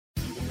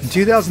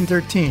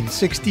2013,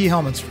 6D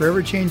Helmets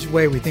forever changed the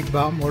way we think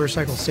about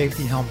motorcycle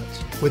safety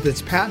helmets. With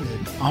its patented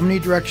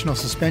omnidirectional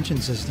suspension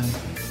system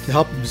to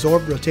help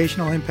absorb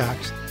rotational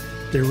impacts,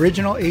 the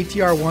original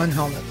ATR-1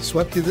 helmet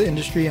swept through the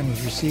industry and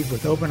was received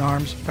with open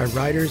arms by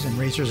riders and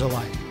racers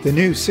alike. The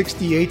new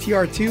 6D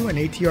ATR-2 and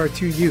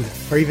ATR-2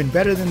 Youth are even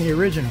better than the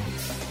original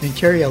and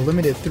carry a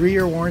limited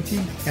 3-year warranty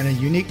and a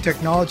unique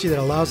technology that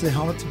allows the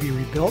helmet to be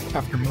rebuilt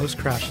after most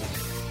crashes.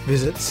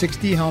 Visit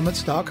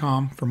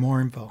 6dhelmets.com for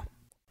more info.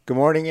 Good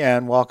morning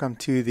and welcome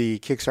to the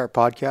Kickstart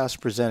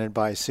podcast presented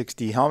by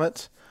 6D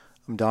Helmets.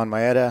 I'm Don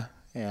Maeda,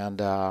 and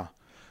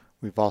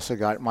we've also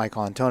got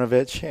Michael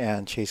Antonovich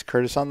and Chase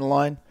Curtis on the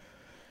line.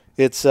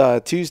 It's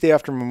Tuesday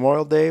after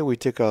Memorial Day. We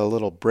took a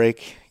little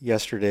break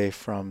yesterday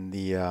from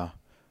the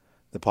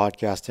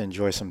podcast to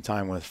enjoy some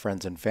time with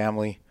friends and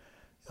family.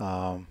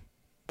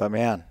 But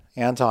man,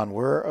 Anton,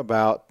 we're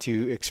about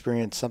to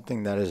experience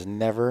something that has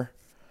never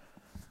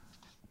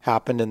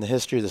happened in the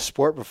history of the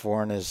sport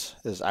before, and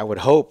is I would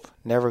hope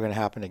never going to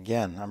happen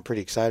again. I'm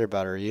pretty excited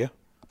about it. Are you?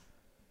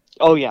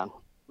 Oh yeah,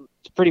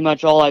 it's pretty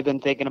much all I've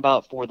been thinking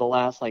about for the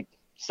last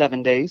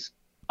 7 days.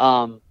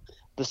 The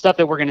stuff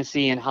that we're going to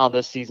see and how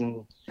this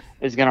season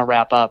is going to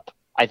wrap up,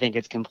 I think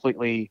it's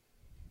completely,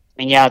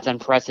 it's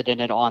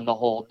unprecedented on the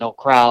whole no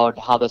crowd,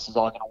 how this is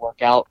all going to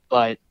work out,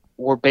 but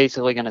we're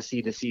basically going to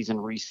see the season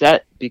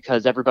reset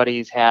because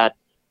everybody's had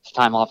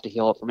time off to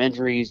heal up from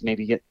injuries,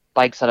 maybe get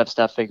bike setup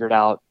stuff figure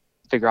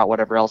out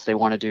whatever else they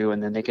want to do,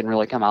 and then they can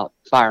really come out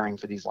firing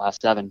for these last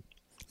 7.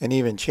 And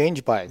even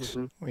change bikes.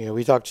 Mm-hmm.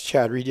 We talked to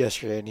Chad Reed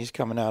yesterday, and he's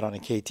coming out on a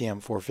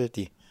KTM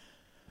 450.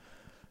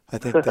 I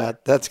think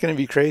that's going to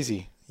be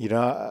crazy.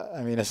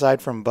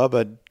 Aside from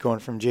Bubba going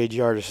from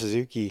JGR to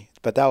Suzuki,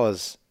 but that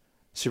was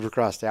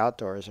Supercross to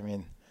outdoors.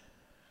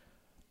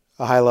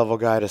 A high-level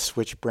guy to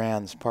switch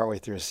brands partway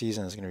through a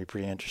season is going to be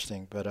pretty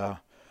interesting.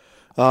 But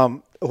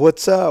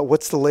what's the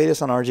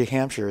latest on RJ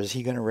Hampshire? Is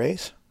he going to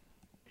race?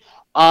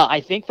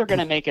 I think they're going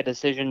to make a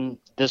decision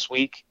this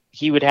week.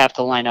 He would have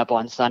to line up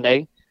on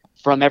Sunday.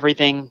 From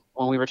everything,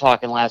 when we were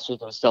talking last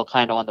week, it was still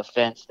kind of on the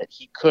fence that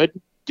he could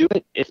do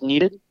it if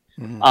needed.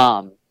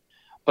 Mm-hmm.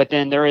 But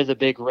then there is a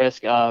big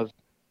risk of,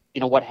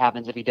 what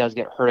happens if he does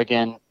get hurt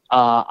again.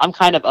 I'm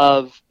kind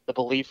of the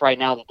belief right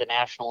now that the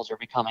Nationals are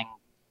becoming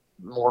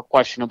more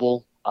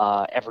questionable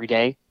every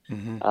day.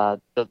 Mm-hmm.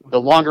 The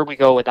longer we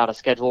go without a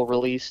schedule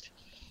released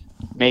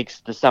makes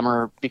the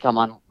summer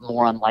become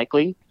more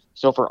unlikely.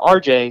 So for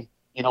RJ,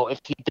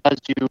 if he does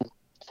do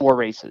 4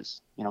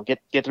 races,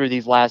 get through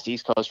these last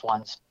East Coast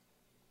ones,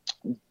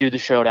 do the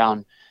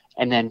showdown,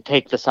 and then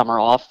take the summer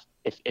off.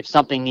 If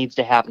something needs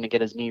to happen to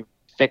get his knee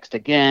fixed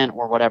again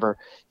or whatever,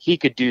 he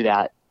could do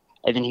that,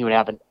 and then he would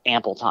have an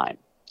ample time.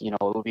 It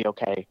would be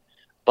okay.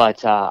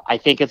 But I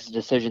think it's a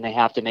decision they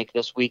have to make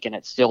this week, and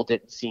it still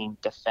didn't seem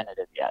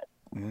definitive yet.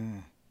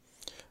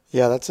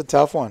 Yeah, that's a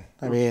tough one.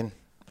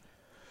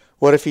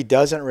 What if he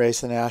doesn't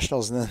race the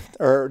Nationals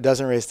or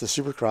doesn't race the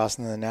Supercross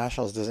and then the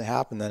Nationals doesn't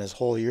happen? Then his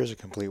whole year's a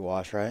complete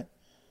wash, right?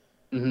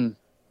 Mm-hmm.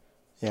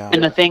 Yeah.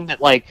 And the thing that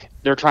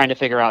they're trying to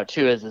figure out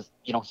too is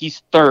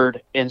he's 3rd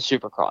in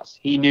Supercross.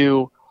 He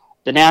knew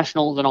the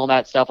Nationals and all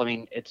that stuff.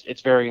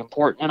 It's very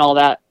important and all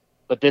that,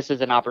 but this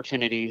is an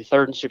opportunity.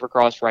 3rd in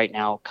Supercross right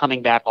now,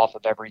 coming back off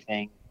of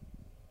everything.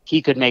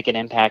 He could make an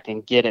impact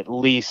and get at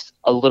least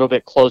a little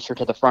bit closer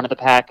to the front of the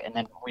pack and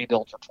then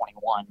rebuild for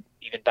 21,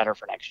 even better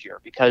for next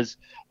year. Because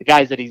the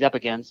guys that he's up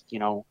against,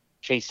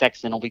 Chase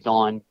Sexton will be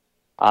gone.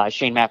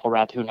 Shane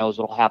McElrath, who knows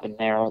what will happen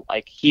there.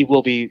 He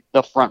will be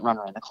the front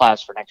runner in the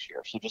class for next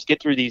year. So just get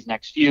through these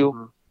next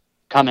few,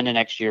 come into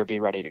next year,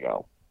 be ready to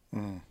go.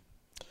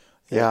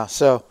 Yeah,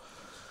 so,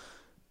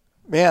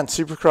 man,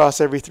 Supercross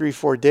every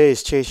 3-4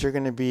 days. Chase, you're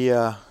going to be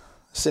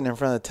sitting in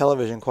front of the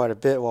television quite a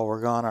bit while we're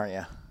gone, aren't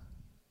you?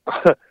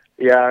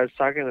 Yeah, I was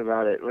talking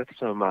about it with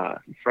some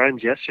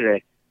friends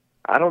yesterday.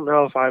 I don't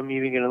know if I'm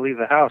even going to leave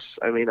the house.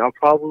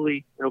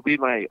 It'll be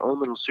my own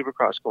little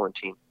Supercross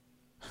quarantine.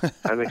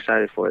 I'm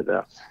excited for it,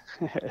 though.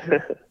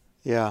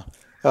 Yeah.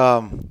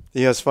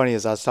 What's funny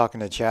is I was talking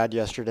to Chad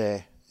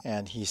yesterday,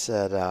 and he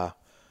said,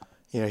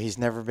 he's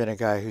never been a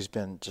guy who's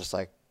been just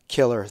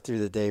killer through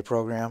the day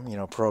program,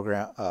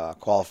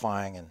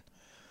 qualifying and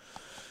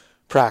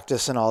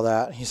practice and all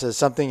that. He says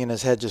something in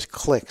his head just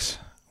clicks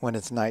when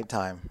it's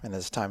nighttime and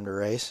it's time to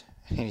race.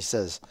 And he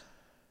says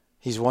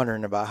he's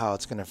wondering about how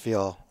it's going to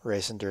feel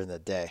racing during the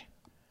day.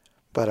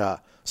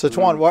 But so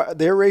Tuan,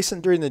 they're racing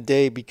during the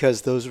day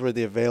because those were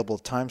the available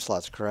time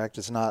slots, correct?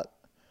 It's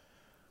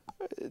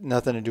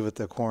nothing to do with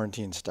the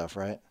quarantine stuff,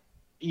 right?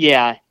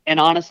 Yeah, and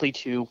honestly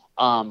too,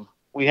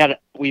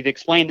 we've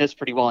explained this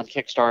pretty well in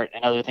Kickstart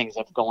and other things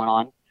that's going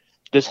on.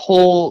 This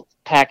whole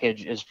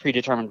package is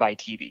predetermined by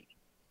TV.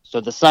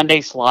 So the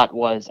Sunday slot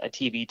was a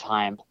TV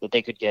time that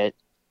they could get.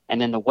 And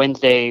then the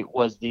Wednesday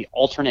was the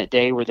alternate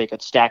day where they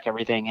could stack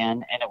everything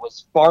in. And it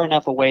was far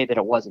enough away that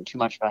it wasn't too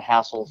much of a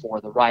hassle for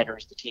the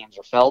riders, the teams,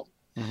 or Feld.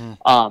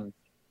 Mm-hmm.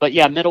 But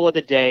yeah, middle of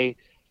the day,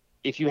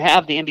 if you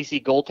have the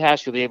NBC Gold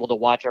Pass, you'll be able to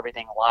watch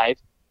everything live.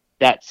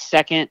 That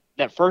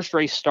that first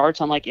race starts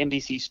on like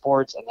NBC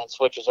Sports and then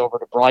switches over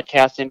to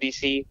broadcast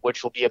NBC,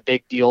 which will be a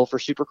big deal for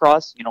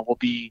Supercross. We'll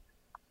be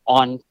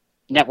on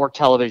network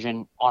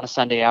television on a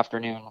Sunday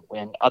afternoon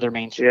when other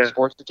mainstream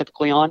sports are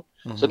typically on.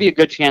 So it'll be a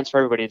good chance for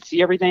everybody to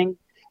see everything.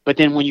 But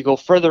then when you go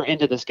further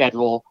into the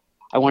schedule,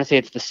 I want to say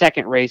it's the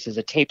second race is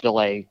a tape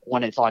delay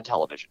when it's on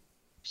television.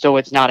 So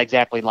it's not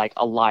exactly like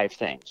a live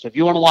thing. So if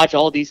you want to watch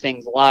all of these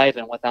things live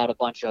and without a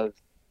bunch of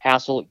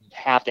hassle, you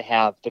have to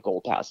have the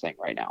Gold Pass thing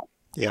right now.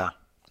 Yeah.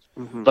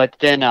 But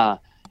then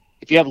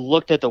if you have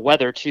looked at the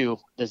weather too,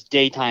 this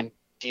daytime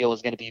deal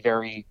is going to be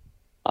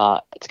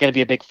it's going to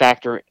be a big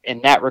factor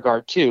in that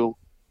regard too.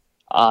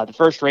 The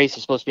first race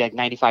is supposed to be like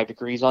 95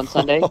 degrees on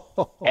Sunday,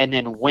 and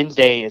then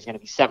Wednesday is going to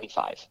be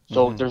 75.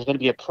 So there's going to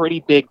be a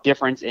pretty big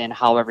difference in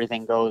how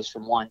everything goes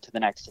from one to the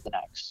next to the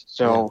next.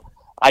 So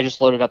I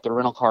just loaded up the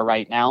rental car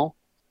right now.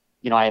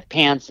 I have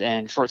pants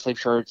and short sleeve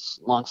shirts,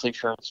 long sleeve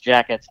shirts,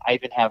 jackets. I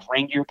even have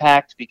rain gear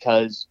packed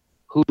because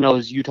who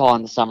knows, Utah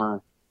in the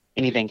summer,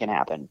 anything can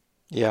happen.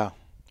 Yeah.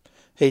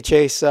 Hey,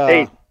 Chase.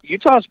 Hey,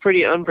 Utah's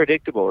pretty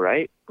unpredictable,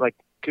 right? Like,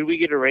 could we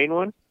get a rain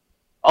one?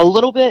 A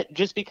little bit,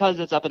 just because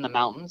it's up in the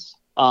mountains.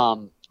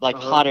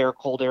 Hot air,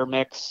 cold air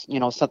mix,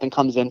 something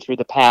comes in through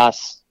the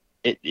pass.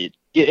 It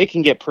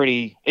can get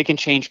it can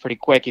change pretty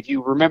quick. If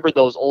you remember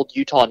those old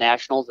Utah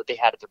Nationals that they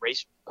had at the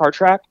race car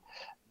track,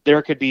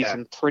 there could be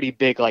some pretty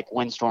big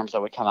windstorms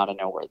that would come out of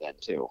nowhere then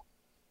too.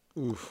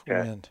 Oof,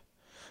 man.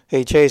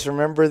 Hey, Chase,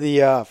 remember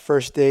the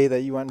first day that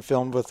you went and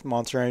filmed with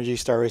Monster Energy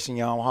Star Racing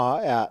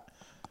Yamaha at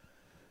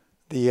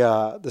the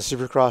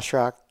Supercross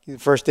track? The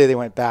first day they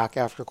went back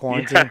after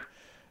quarantine,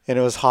 and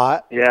it was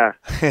hot. Yeah.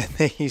 And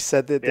then you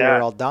said that they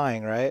were all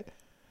dying, right?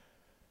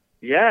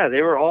 Yeah,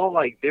 they were all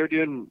they were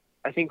doing,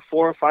 I think,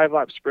 4 or 5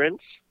 lap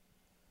sprints,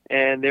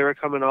 and they were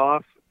coming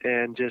off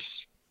and just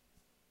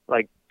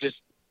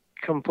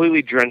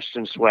completely drenched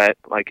in sweat,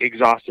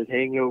 exhausted,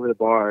 hanging over the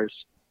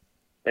bars.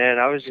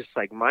 And I was just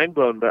mind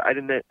blown, but I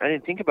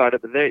didn't think about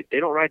it. But they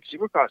don't ride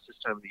Supercross this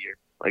time of the year.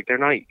 They're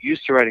not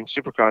used to riding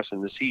Supercross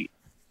in this heat.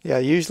 Yeah,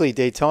 usually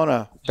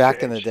Daytona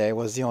back in the day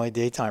was the only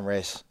daytime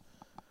race.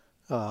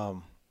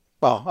 Well,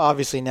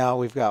 obviously now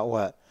we've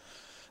got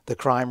the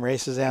crime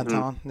races,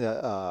 Anton,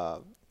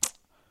 the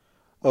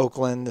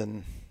Oakland,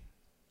 and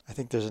I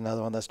think there's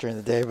another one that's during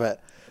the day. But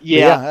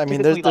I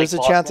mean, there's a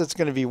chance it's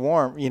going to be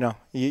warm.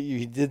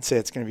 You did say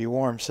it's going to be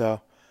warm,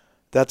 so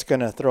that's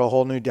going to throw a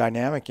whole new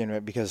dynamic in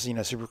it because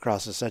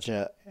Supercross is such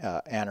a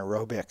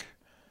anaerobic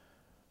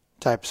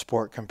type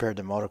sport compared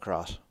to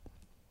motocross.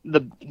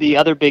 The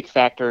other big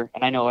factor,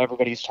 and I know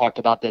everybody's talked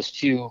about this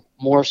too,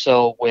 more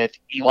so with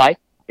Eli,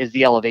 is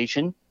the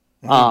elevation.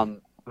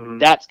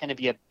 That's going to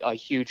be a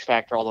huge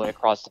factor all the way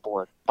across the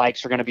board.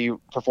 Bikes are going to be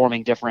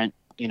performing different,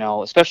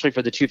 especially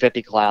for the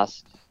 250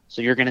 class.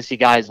 So you're going to see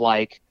guys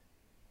like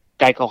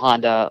Geico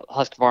Honda,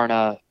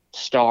 Husqvarna,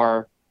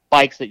 Star,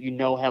 bikes that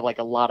have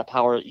a lot of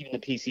power, even the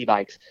PC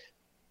bikes.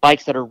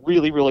 Bikes that are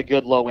really, really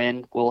good low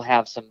end will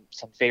have some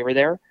favor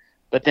there.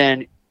 But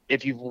then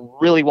if you've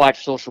really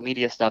watched social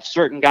media stuff,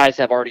 certain guys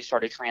have already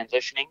started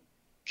transitioning.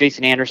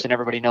 Jason Anderson,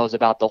 everybody knows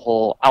about the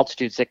whole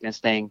altitude sickness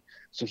thing.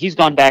 So he's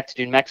gone back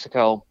to New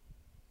Mexico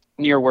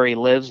near where he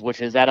lives,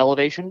 which is that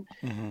elevation.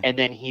 And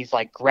then he's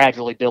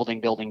gradually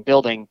building.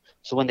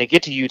 So when they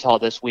get to Utah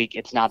this week,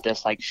 it's not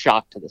this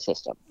shock to the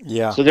system.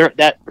 Yeah. So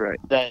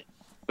that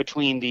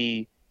between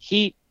the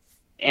heat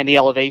and the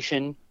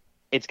elevation,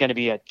 it's going to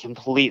be a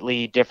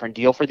completely different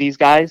deal for these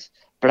guys.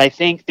 But I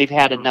think they've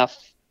had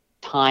enough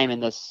time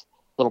in this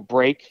little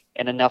break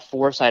and enough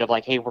foresight of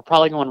hey, we're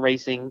probably going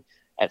racing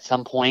at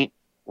some point,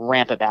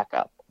 ramp it back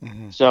up.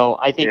 So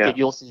I think that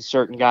you'll see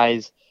certain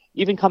guys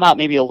even come out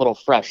maybe a little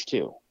fresh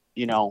too,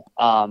 be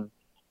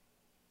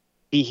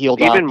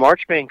healed up. Even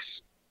Marchbanks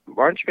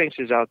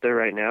is out there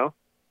right now,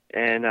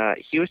 and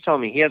he was telling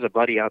me he has a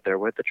buddy out there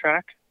with the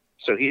track.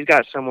 So he's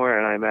got somewhere,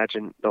 and I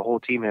imagine the whole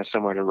team has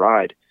somewhere to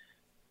ride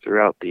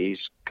throughout the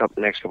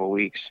next couple of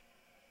weeks.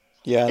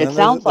 Yeah, and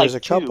there's a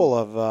couple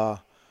of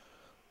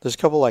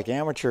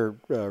amateur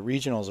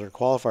regionals or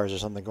qualifiers or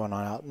something going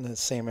on out in the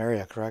same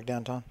area, correct,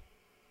 Anton?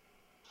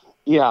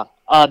 Yeah,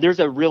 there's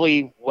a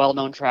really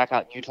well-known track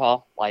out in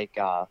Utah,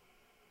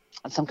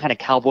 some kind of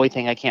cowboy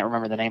thing. I can't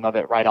remember the name of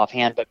it right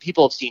offhand, but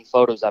people have seen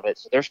photos of it.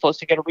 So they're supposed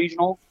to get a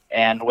regional,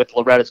 and with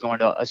Loretta's going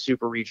to a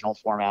super regional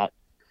format,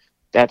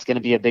 that's going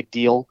to be a big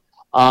deal.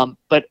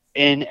 But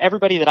in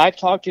everybody that I've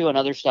talked to and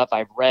other stuff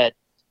I've read,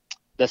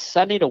 the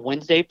Sunday to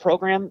Wednesday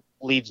program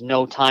leaves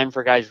no time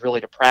for guys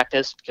really to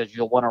practice because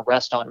you'll want to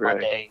rest on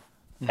Monday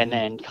and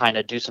then kind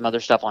of do some other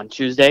stuff on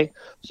Tuesday.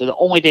 So the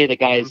only day that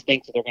guys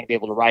think that they're going to be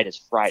able to ride is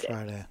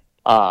Friday.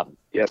 And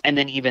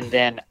then even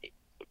then,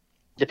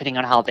 depending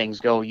on how things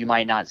go, you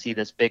might not see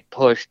this big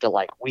push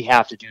to we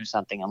have to do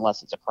something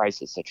unless it's a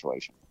crisis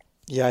situation.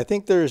 Yeah, I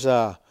think there's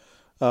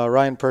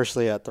Ryan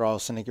Persley at Throttle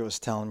Syndicate was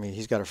telling me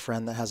he's got a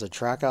friend that has a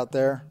track out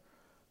there,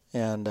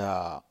 and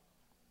I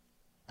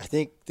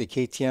think the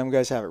KTM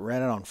guys have it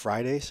rented on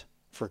Fridays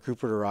for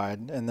Cooper to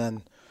ride, and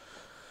then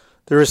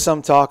there was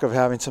some talk of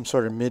having some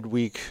sort of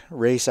midweek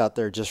race out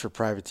there just for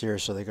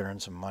privateers so they could earn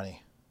some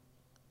money.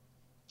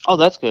 Oh,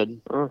 that's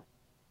good.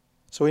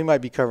 So we might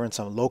be covering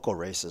some local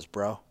races,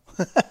 bro.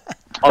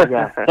 Oh,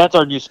 yeah. That's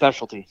our new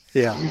specialty.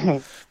 Yeah.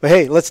 But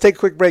hey, let's take a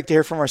quick break to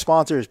hear from our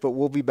sponsors, but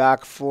we'll be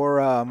back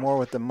for more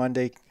with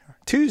the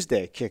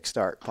Tuesday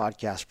Kickstart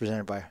podcast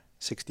presented by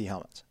 60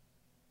 Helmets.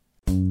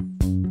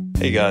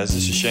 Hey guys,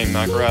 this is Shane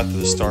McGrath of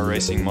the Star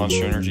Racing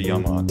Monster Energy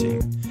Yamaha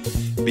team.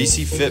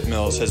 BC Fit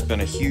Mills has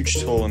been a huge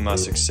tool in my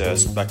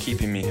success by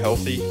keeping me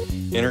healthy,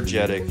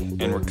 energetic,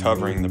 and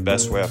recovering the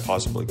best way I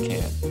possibly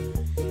can.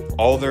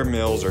 All their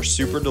meals are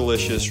super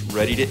delicious,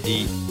 ready to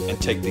eat, and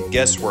take the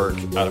guesswork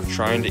out of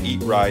trying to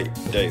eat right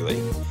daily.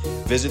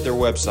 Visit their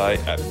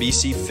website at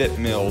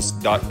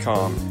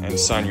bcfitmills.com and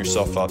sign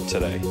yourself up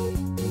today.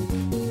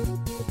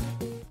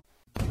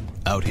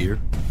 Out here,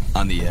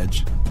 on the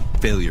edge,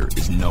 failure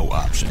is no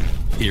option.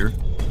 Here,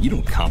 you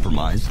don't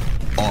compromise.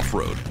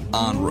 Off-road,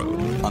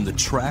 on-road, on the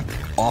track,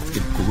 off the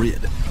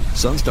grid.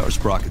 Sunstar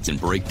sprockets and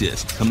brake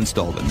discs come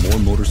installed in more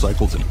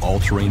motorcycles and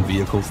all-terrain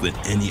vehicles than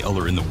any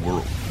other in the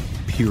world.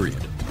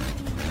 Period.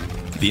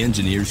 The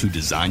engineers who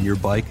design your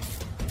bike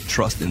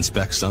trust and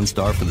inspect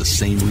Sunstar for the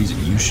same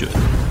reason you should.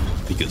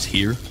 Because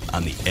here,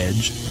 on the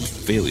edge,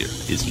 failure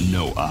is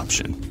no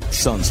option.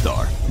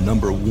 Sunstar,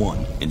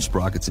 #1 in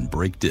sprockets and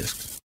brake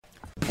discs.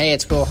 Hey,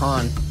 it's Will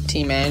Hahn,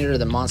 team manager of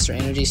the Monster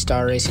Energy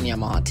Star Racing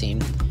Yamaha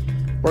team.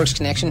 Works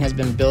Connection has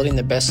been building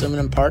the best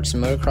aluminum parts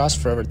in motocross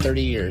for over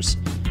 30 years.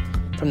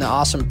 From the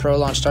awesome Pro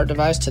Launch start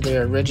device to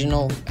their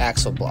original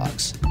axle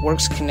blocks.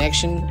 Works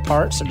Connection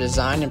parts are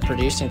designed and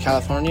produced in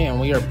California, and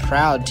we are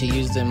proud to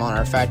use them on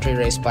our factory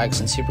race bikes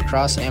in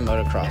Supercross and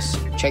motocross.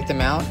 Check them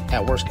out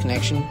at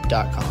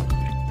worksconnection.com.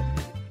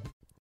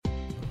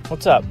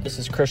 What's up? This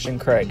is Christian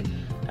Craig.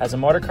 As a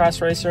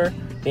motocross racer,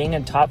 being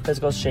in top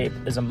physical shape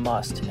is a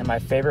must, and my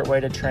favorite way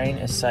to train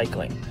is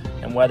cycling.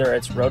 And whether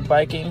it's road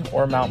biking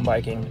or mountain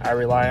biking, I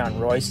rely on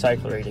Roy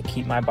Cyclery to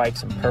keep my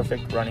bikes in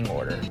perfect running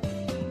order.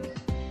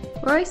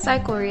 Roy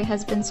Cyclery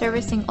has been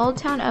servicing Old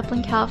Town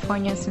Upland,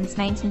 California since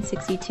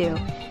 1962.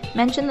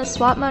 Mention the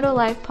Swap Moto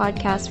Live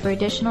podcast for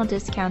additional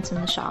discounts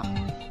in the shop.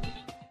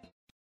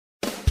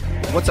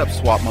 What's up,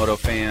 Swap Moto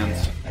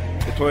fans?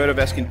 The Toyota of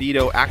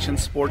Escondido Action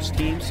Sports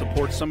team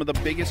supports some of the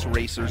biggest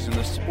racers in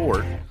the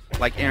sport,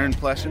 like Aaron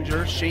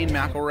Plessinger, Shane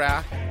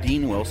McElrath,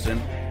 Dean Wilson,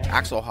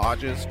 Axel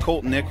Hodges,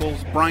 Colt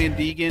Nichols, Brian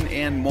Deegan,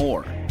 and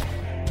more.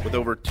 With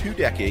over 2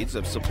 decades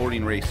of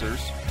supporting racers,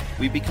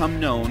 we've become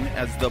known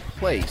as the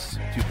place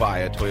to buy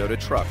a Toyota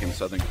truck in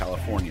Southern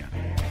California.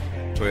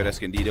 Toyota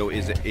Escondido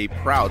is a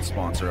proud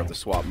sponsor of the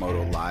Swap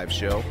Moto Live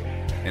show,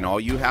 and all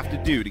you have to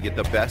do to get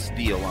the best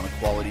deal on a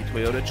quality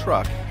Toyota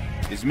truck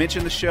is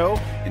mention the show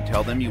and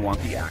tell them you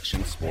want the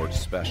Action Sports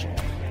Special.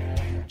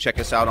 Check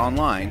us out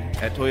online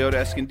at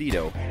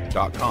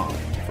toyotaescondido.com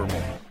for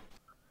more.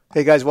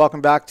 Hey guys,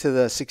 welcome back to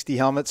the 60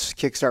 Helmets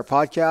Kickstart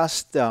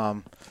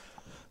podcast.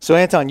 So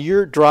Anton,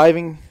 you're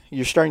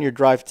starting your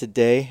drive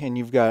today, and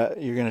you're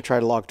going to try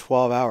to log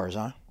 12 hours,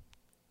 huh?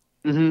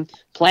 Mm-hmm.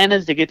 Plan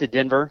is to get to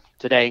Denver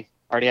today.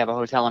 Already have a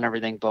hotel and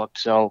everything booked.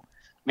 So,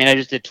 I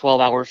just did 12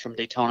 hours from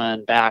Daytona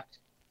and back,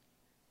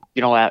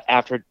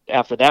 after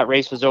that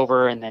race was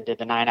over, and then did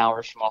the 9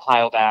 hours from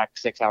Ohio back,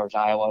 6 hours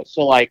Iowa.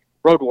 So,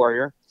 road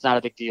warrior, it's not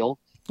a big deal.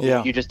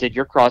 Yeah. You just did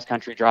your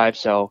cross-country drive,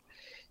 so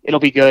it'll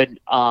be good.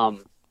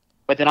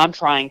 But then I'm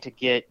trying to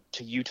get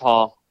to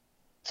Utah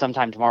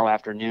sometime tomorrow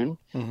afternoon.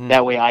 Mm-hmm.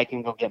 That way I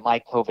can go get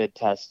my COVID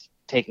test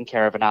taken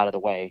care of and out of the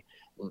way.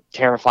 I'm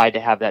terrified to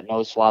have that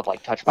nose swab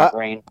touch my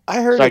brain.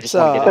 I heard so I just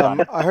want to get it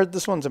done. I heard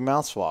this one's a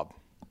mouth swab.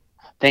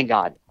 Thank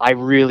God. I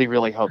really,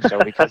 really hope so,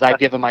 because I've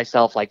given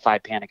myself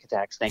 5 panic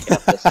attacks thinking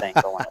of this thing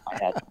going in my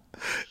head.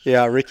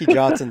 Yeah, Ricky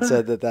Johnson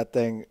said that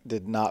thing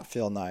did not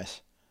feel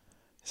nice.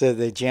 He said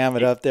they jam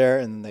it up there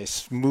and they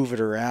move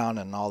it around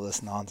and all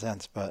this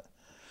nonsense, but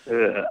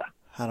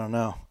I don't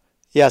know.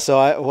 Yeah, so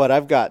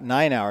I've got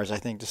 9 hours, I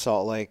think, to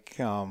Salt Lake,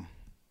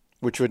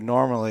 which would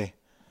normally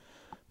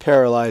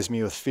paralyze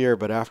me with fear,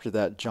 but after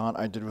that jaunt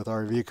I did with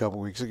RV a couple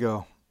weeks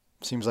ago,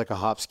 seems like a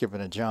hop, skip,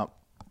 and a jump.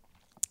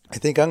 I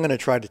think I'm going to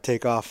try to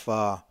take off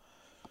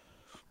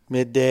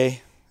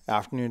midday,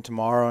 afternoon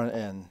tomorrow,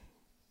 and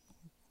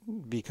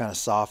be kind of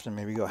soft and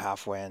maybe go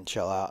halfway and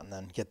chill out and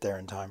then get there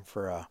in time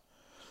for a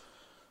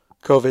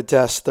COVID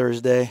test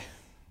Thursday.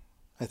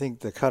 I think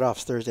the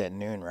cutoff's Thursday at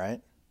noon,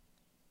 right?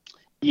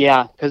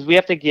 Yeah, because we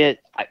have to get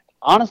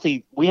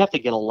we have to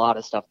get a lot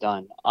of stuff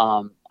done.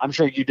 I'm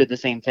sure you did the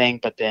same thing,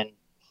 but then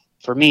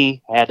for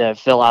me, I had to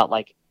fill out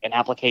an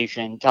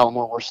application, tell them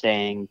where we're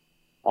staying,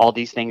 all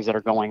these things that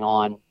are going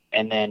on,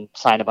 and then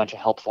sign a bunch of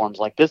help forms.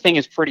 This thing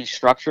is pretty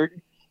structured,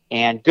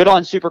 and good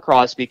on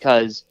Supercross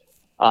because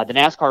the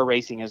NASCAR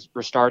racing is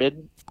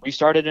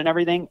restarted and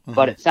everything,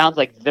 but it sounds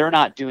like they're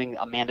not doing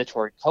a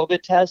mandatory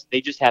COVID test.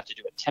 They just have to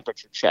do a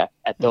temperature check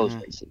at those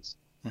races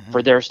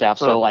for their staff.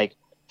 So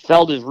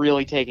Feld is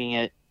really taking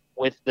it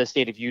with the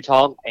state of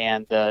Utah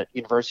and the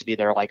university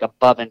there,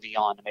 above and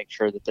beyond to make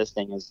sure that this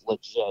thing is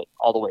legit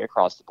all the way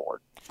across the board.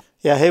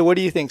 Yeah. Hey, what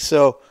do you think?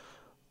 So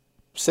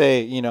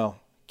say,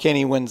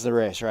 Kenny wins the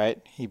race,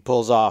 right? He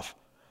pulls off.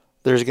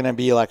 There's going to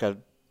be a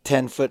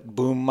 10-foot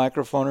boom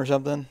microphone or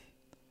something?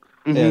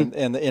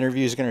 and the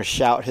interview is going to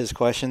shout his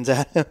questions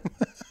at him.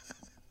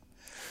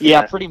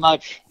 Yeah, pretty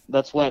much.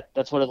 That's what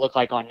it looked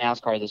like on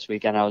NASCAR this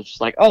weekend. I was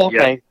just like, oh,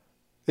 okay.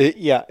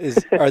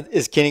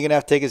 Is Kenny going to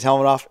have to take his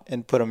helmet off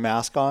and put a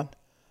mask on?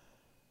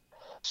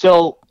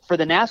 So for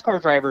the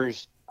NASCAR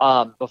drivers,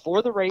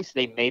 before the race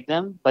they made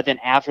them, but then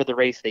after the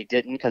race they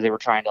didn't because they were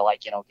trying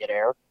to get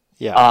air.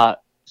 Yeah.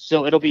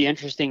 So it'll be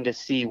interesting to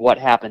see what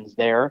happens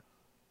there.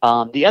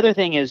 The other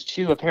thing is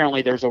too,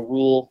 apparently there's a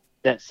rule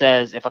that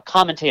says if a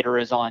commentator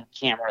is on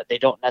camera, they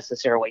don't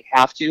necessarily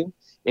have to.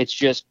 It's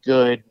just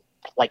good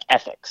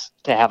ethics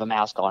to have a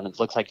mask on. It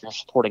looks like you're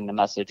supporting the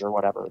message or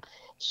whatever.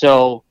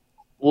 So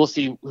we'll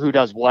see who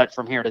does what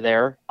from here to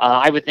there.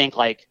 I would think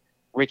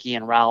Ricky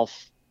and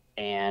Ralph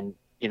and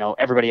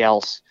everybody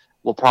else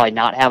will probably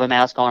not have a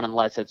mask on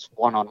unless it's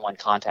one-on-one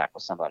contact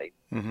with somebody.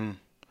 Mm-hmm.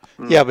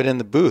 Yeah, but in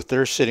the booth,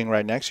 they're sitting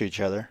right next to each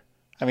other.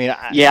 I mean,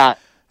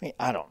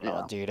 I don't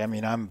know, dude. I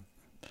mean,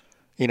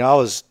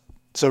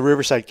 so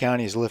Riverside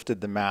County has lifted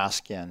the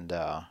mask and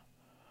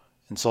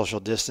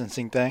social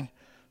distancing thing.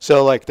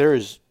 So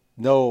there's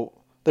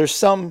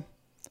some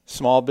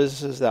small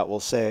businesses that will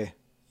say,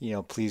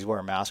 please wear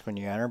a mask when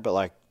you enter,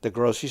 but the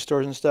grocery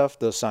stores and stuff,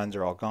 those signs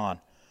are all gone.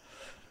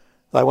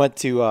 I went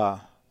to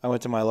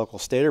my local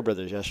Stater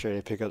Brothers yesterday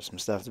to pick up some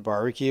stuff to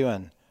barbecue,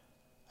 and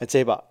I'd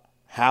say about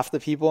half the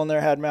people in there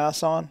had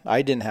masks on.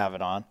 I didn't have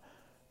it on,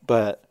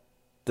 but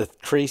the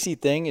crazy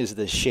thing is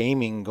the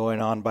shaming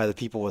going on by the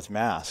people with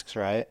masks,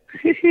 right?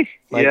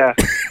 Yeah.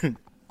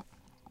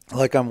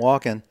 I'm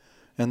walking,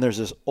 and there's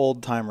this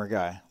old-timer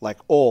guy,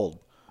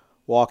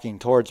 walking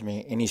towards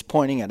me, and he's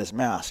pointing at his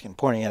mask and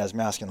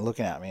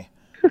looking at me.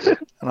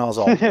 And I was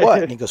all,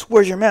 what? And he goes,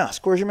 where's your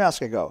mask? Where's your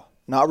mask? I go,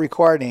 not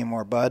required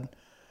anymore, bud. And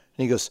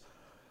he goes,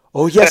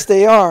 oh, yes,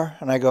 they are.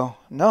 And I go,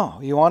 no,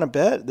 you want to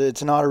bet?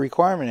 It's not a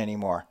requirement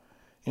anymore.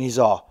 And he's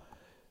all,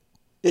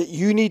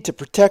 you need to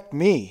protect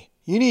me.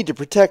 You need to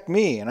protect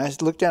me. And I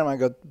looked at him, I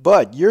go,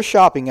 bud, your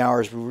shopping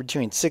hours were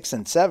between 6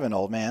 and 7,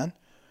 old man.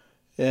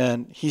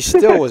 And he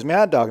still was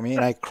mad dogging me.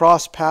 And I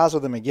crossed paths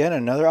with him again in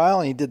another aisle,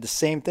 and he did the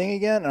same thing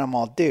again. And I'm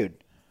all, dude,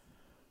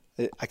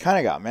 I kind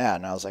of got mad.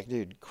 And I was like,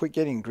 dude, quit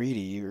getting greedy.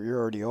 You're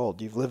already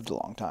old. You've lived a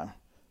long time.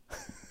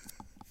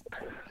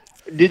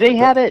 Do they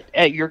have it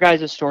at your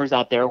guys' stores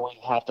out there where you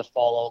have to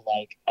follow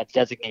a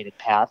designated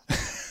path?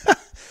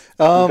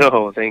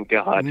 No, thank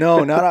God.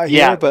 No, not out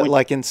here,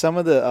 but in some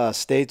of the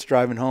states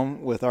driving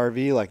home with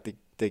RV,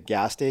 the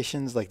gas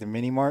stations, the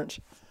mini marts,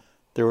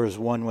 there was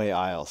one-way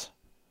aisles.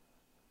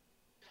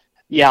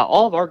 Yeah,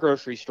 all of our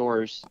grocery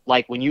stores,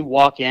 when you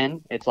walk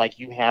in, it's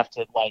you have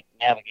to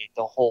navigate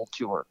the whole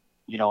tour.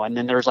 And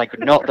then there's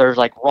there's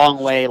wrong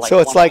way. So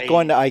it's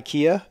going to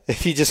IKEA.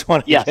 If you just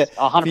want to get,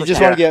 100%. If you just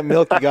want to get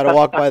milk, you got to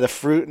walk by the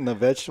fruit and the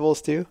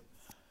vegetables too.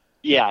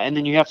 Yeah, and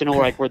then you have to know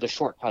where the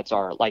shortcuts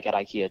are, at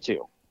IKEA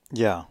too.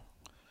 Yeah,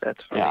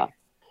 that's funny.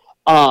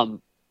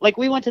 Yeah,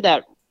 we went to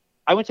that.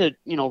 I went to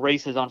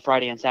races on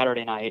Friday and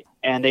Saturday night,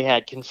 and they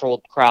had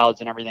controlled crowds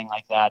and everything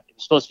like that. It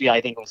was supposed to be,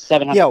 I think, it was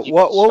 700. Yeah,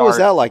 what was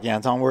that like,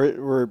 Anton?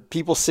 Were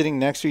people sitting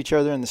next to each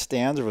other in the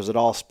stands, or was it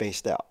all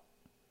spaced out?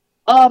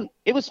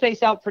 It was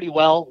spaced out pretty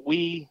well.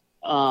 We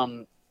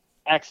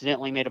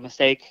accidentally made a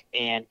mistake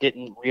and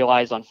didn't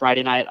realize on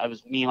Friday night.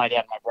 Me, my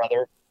dad, and my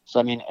brother. So,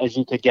 I mean, as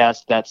you could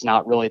guess, that's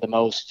not really the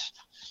most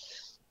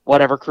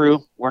whatever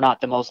crew. We're not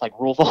the most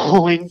rule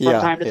following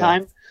from time to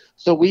time.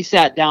 So we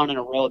sat down in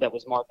a row that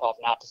was marked off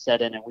not to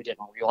set in, and we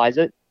didn't realize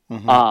it.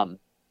 Mm-hmm.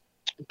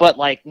 But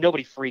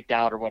nobody freaked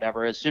out or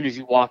whatever. As soon as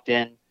you walked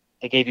in,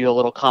 they gave you a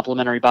little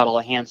complimentary bottle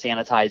of hand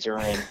sanitizer.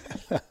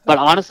 And but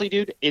honestly,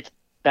 dude, it's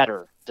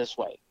better this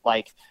way.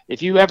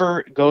 If you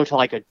ever go to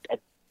a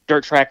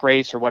dirt track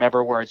race or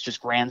whatever where it's just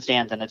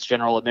grandstands and it's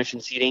general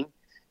admission seating,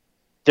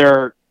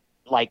 they're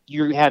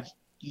you have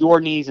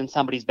your knees in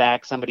somebody's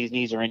back, somebody's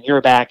knees are in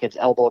your back, it's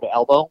elbow to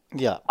elbow.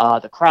 Yeah.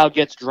 The crowd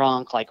gets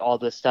drunk, all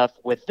this stuff.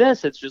 With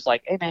this, it's just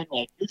hey man,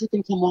 you're just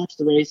gonna come watch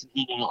the race and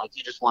hang out,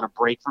 you just want to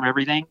break from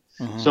everything.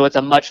 Mm-hmm. So it's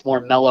a much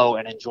more mellow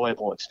and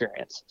enjoyable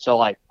experience. So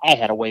I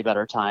had a way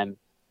better time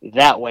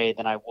that way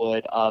than I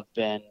would have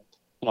been,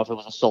 if it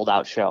was a sold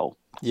out show.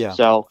 Yeah.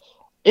 So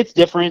it's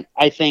different.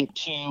 I think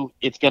too,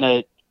 it's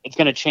gonna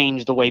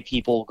change the way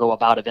people go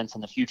about events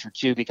in the future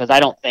too, because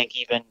I don't think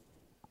even,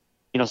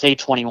 say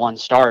 21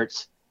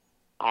 starts,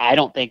 I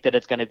don't think that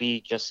it's going to be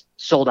just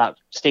sold out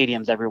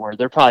stadiums everywhere.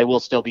 There probably will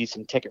still be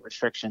some ticket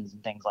restrictions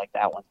and things like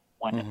that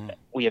when mm-hmm.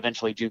 we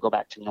eventually do go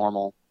back to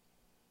normal.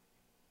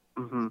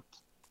 Mm-hmm.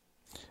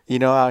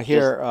 Out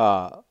here,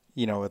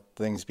 with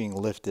things being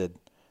lifted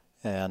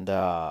and,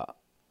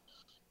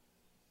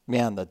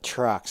 man, the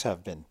tracks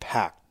have been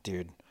packed,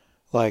 dude.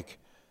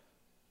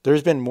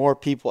 There's been more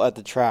people at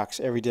the tracks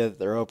every day that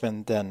they're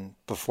open than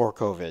before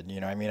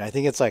COVID. I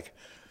think it's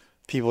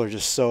people are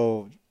just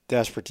so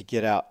desperate to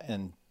get out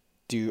and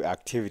do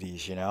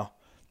activities,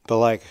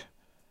 But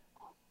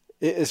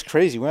it's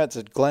crazy. We went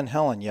to Glen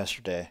Helen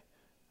yesterday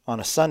on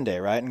a Sunday,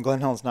 right? And Glen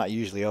Helen's not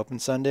usually open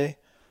Sunday.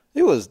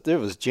 It was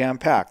jam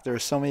packed. There were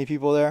so many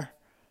people there,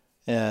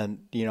 and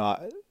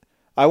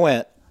I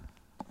went.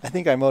 I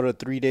think I motoed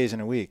 3 days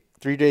in a week.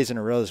 3 days in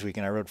a row this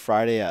weekend. I rode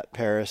Friday at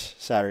Paris,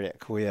 Saturday at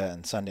Kauai,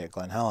 and Sunday at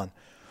Glen Helen.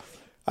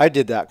 I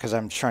did that because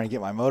I'm trying to get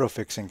my moto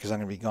fixing because I'm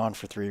going to be gone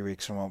for 3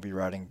 weeks and won't be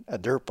riding a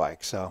dirt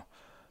bike. So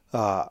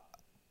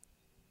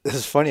this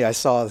is funny. I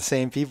saw the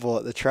same people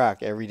at the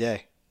track every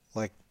day.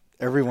 Like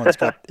everyone's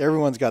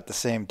got the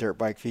same dirt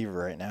bike fever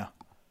right now.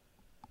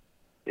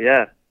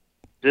 Yeah.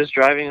 Just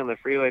driving on the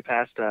freeway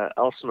past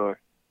Elsinore,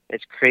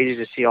 it's crazy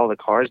to see all the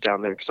cars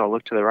down there because I'll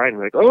look to the right and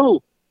be like,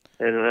 oh,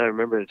 and then I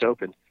remember it's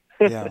open.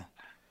 Yeah.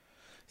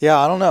 Yeah,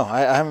 I don't know.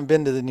 I haven't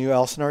been to the new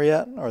Elsinore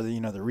yet, or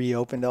the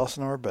reopened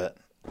Elsinore, but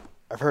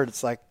I've heard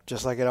it's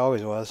just like it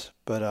always was.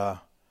 But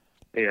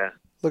yeah,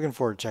 looking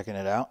forward to checking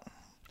it out.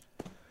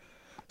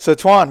 So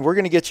Twan, we're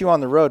gonna get you on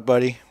the road,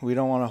 buddy. We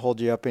don't want to hold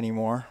you up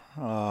anymore.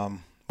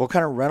 What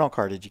kind of rental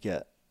car did you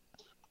get?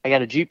 I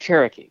got a Jeep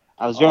Cherokee.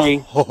 I was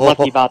very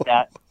lucky about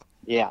that.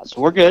 Yeah,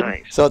 so we're good.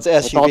 Nice. So it's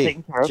SUV. It's all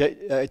taken care of.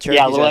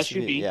 Yeah, a little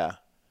SUV. Yeah.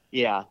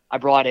 Yeah, I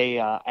brought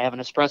I have an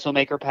espresso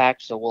maker pack,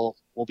 so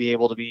we'll be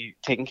able to be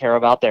taken care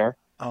of out there.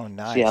 Oh,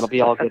 nice. So yeah, it'll be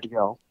all good to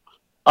go.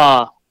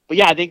 But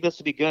yeah, I think this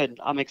will be good.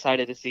 I'm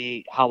excited to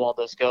see how all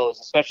this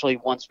goes, especially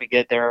once we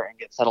get there and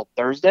get settled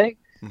Thursday.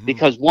 Mm-hmm.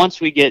 Because once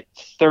we get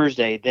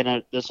Thursday,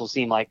 then this will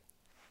seem like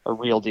a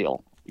real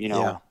deal.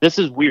 Yeah. This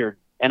is weird,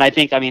 and I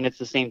mean, it's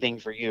the same thing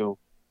for you.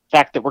 The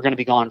fact that we're going to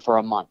be gone for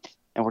a month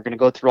and we're going to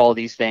go through all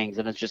these things,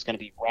 and it's just going to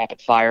be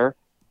rapid fire.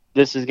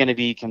 This is going to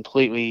be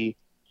completely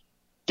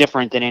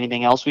different than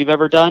anything else we've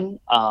ever done.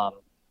 But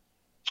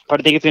I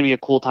think it's going to be a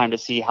cool time to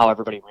see how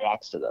everybody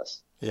reacts to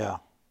this. Yeah.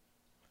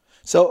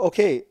 So,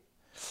 okay,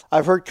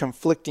 I've heard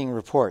conflicting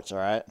reports, all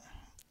right?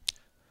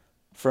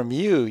 From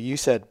you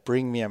said,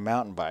 bring me a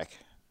mountain bike.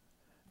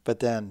 But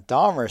then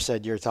Dahmer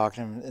said you were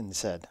talking to him and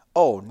said,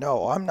 oh,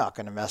 no, I'm not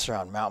going to mess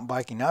around mountain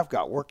biking. I've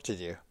got work to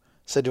do.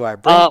 So do I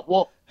bring...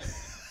 Well,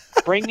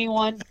 bring me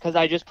one, because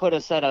I just put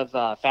a set of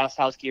fast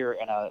house gear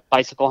and a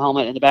bicycle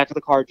helmet in the back of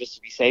the car just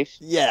to be safe.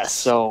 Yes.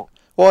 So...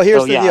 Well,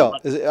 here's the deal.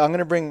 I'm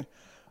gonna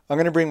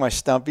bring my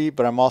Stumpy,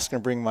 but I'm also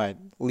gonna bring my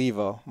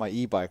Levo, my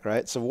e-bike,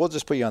 right? So we'll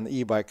just put you on the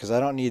e-bike because I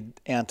don't need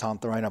Anton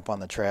throwing up on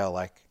the trail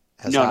like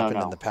has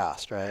happened in the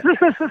past, right?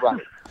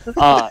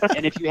 Right.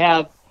 And if you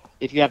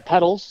have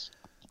pedals,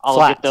 I'll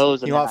flats. get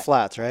those. You want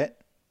flats, right?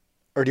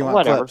 Or do you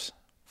want clips?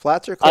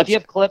 Flats or clips? If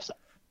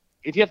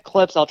you have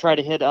clips, I'll try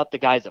to hit up the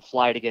guys at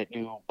Fly to get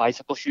new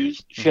bicycle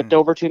shoes shipped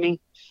over to me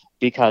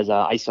because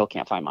I still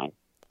can't find mine.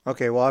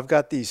 Okay. Well, I've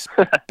got these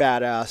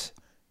badass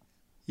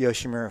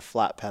Yoshimura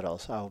flat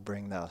pedals. I'll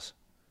bring those.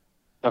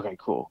 Okay,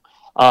 cool.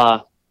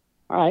 All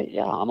right,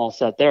 yeah, I'm all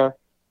set there.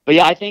 But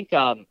yeah, I think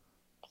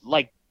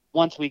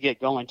once we get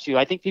going too,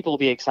 I think people will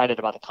be excited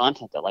about the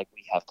content that we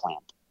have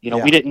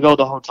planned. We didn't go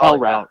the hotel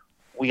route.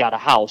 We got a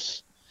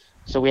house.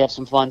 So we have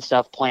some fun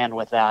stuff planned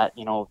with that,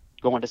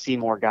 going to see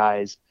more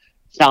guys.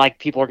 It's not like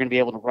people are going to be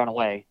able to run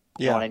away.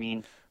 You know what I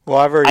mean? Well,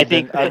 I've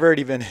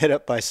already been hit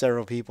up by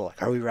several people.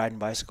 Like, are we riding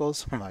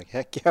bicycles? I'm like,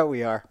 heck yeah,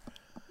 we are.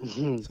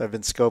 Mm-hmm. So I've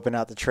been scoping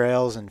out the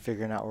trails and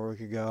figuring out where we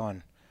could go,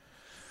 and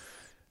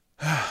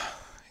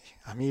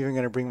I'm even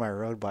going to bring my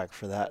road bike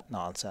for that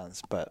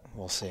nonsense, but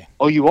we'll see.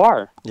 Oh, you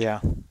are? Yeah.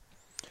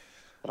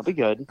 That'll be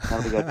good.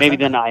 Maybe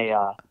then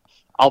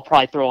I'll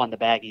probably throw on the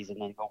baggies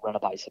and then go run a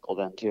bicycle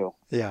then too.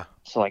 Yeah.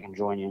 So I can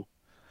join you.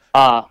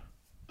 But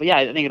yeah,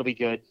 I think it'll be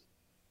good.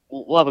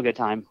 We'll have a good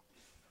time.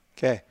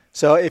 Okay.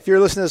 So if you're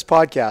listening to this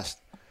podcast,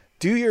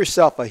 do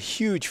yourself a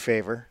huge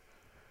favor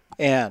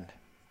and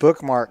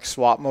bookmark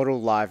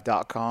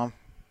swapmotolive.com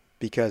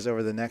because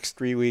over the next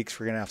 3 weeks,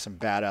 we're going to have some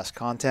badass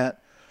content.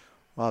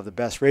 We'll have the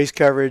best race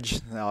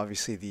coverage, and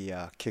obviously the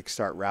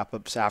Kickstart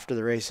wrap-ups after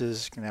the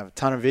races. Going to have a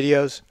ton of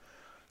videos.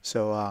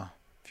 So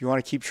if you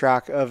want to keep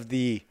track of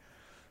the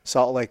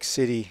Salt Lake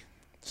City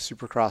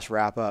Supercross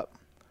wrap-up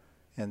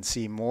and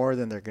see more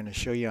than they're going to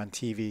show you on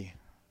TV,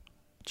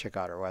 check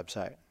out our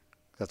website.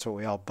 That's what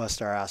we all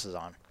bust our asses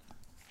on.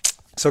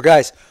 So,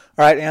 guys,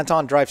 all right,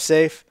 Anton, drive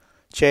safe.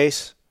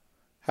 Chase,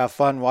 have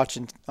fun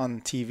watching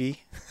on TV.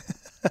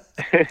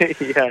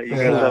 Yeah, you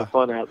guys have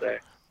fun out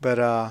there.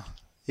 But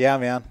yeah,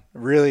 man,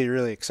 really,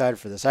 really excited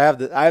for this. I have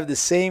the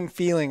same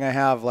feeling I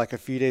have like a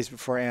few days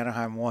before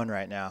Anaheim 1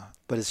 right now,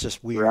 but it's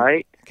just weird,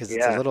 right? Because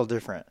it's a little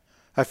different.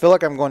 I feel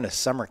like I'm going to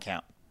summer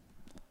camp.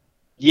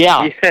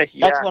 Yeah.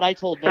 That's what I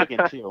told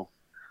Megan too.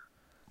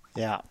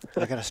 Yeah,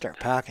 I gotta start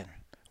packing.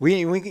 We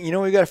you know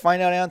what we gotta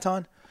find out,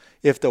 Anton?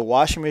 If the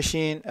washing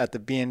machine at the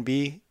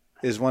B&B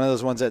is one of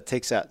those ones that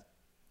takes that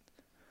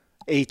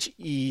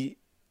HE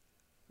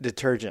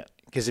detergent,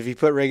 because if you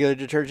put regular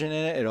detergent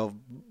in it, it'll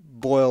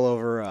boil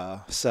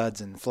over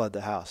suds and flood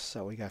the house.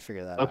 So we gotta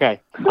figure that out. Okay,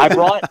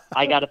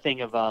 I got a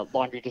thing of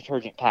laundry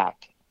detergent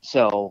packed,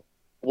 so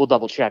we'll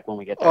double check when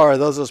we get there. Oh, are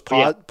those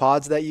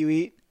pods that you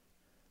eat?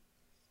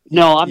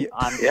 No, I'm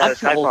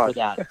too old for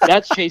that.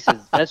 That's Chase's.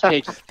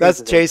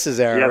 That's Chase's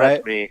era, right?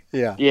 That's me.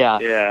 Yeah.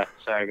 Yeah.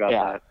 Sorry about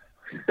that.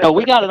 No,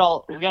 we got it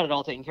all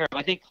taken care of.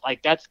 I think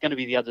that's going to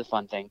be the other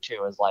fun thing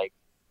too. Is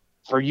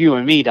for you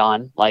and me,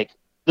 Don. This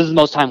is the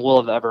most time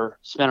we'll have ever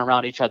spent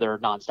around each other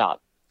nonstop.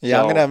 Yeah,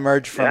 so, I'm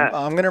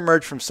gonna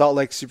emerge from Salt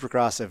Lake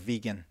Supercross a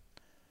vegan.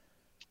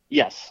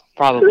 Yes,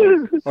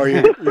 probably. Or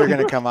you're going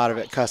to come out of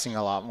it cussing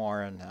a lot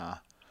more and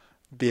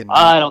being mean.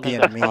 I don't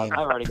think mean. I've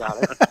already got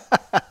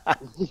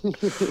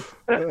it.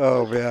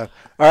 Oh, man.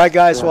 All right,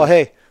 guys. Well,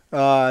 hey,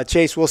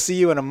 Chase, we'll see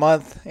you in a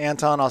month.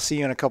 Anton, I'll see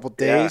you in a couple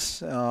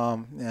days. Yeah.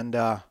 And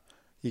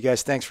you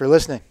guys, thanks for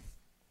listening.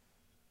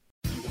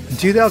 In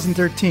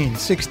 2013,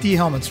 6D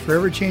Helmets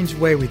forever changed the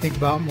way we think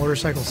about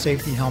motorcycle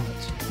safety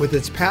helmets. With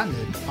its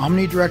patented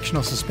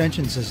omnidirectional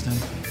suspension system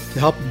to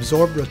help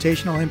absorb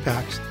rotational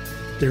impacts,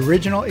 the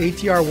original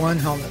ATR-1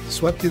 helmet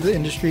swept through the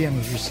industry and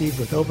was received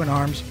with open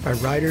arms by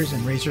riders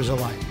and racers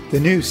alike. The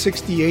new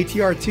 6D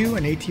ATR-2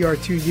 and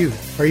ATR-2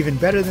 Youth are even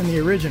better than the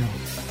original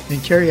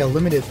and carry a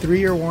limited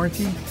 3-year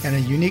warranty and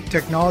a unique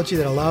technology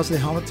that allows the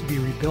helmet to be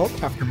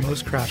rebuilt after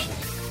most crashes.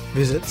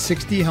 Visit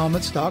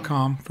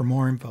 6dhelmets.com for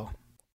more info.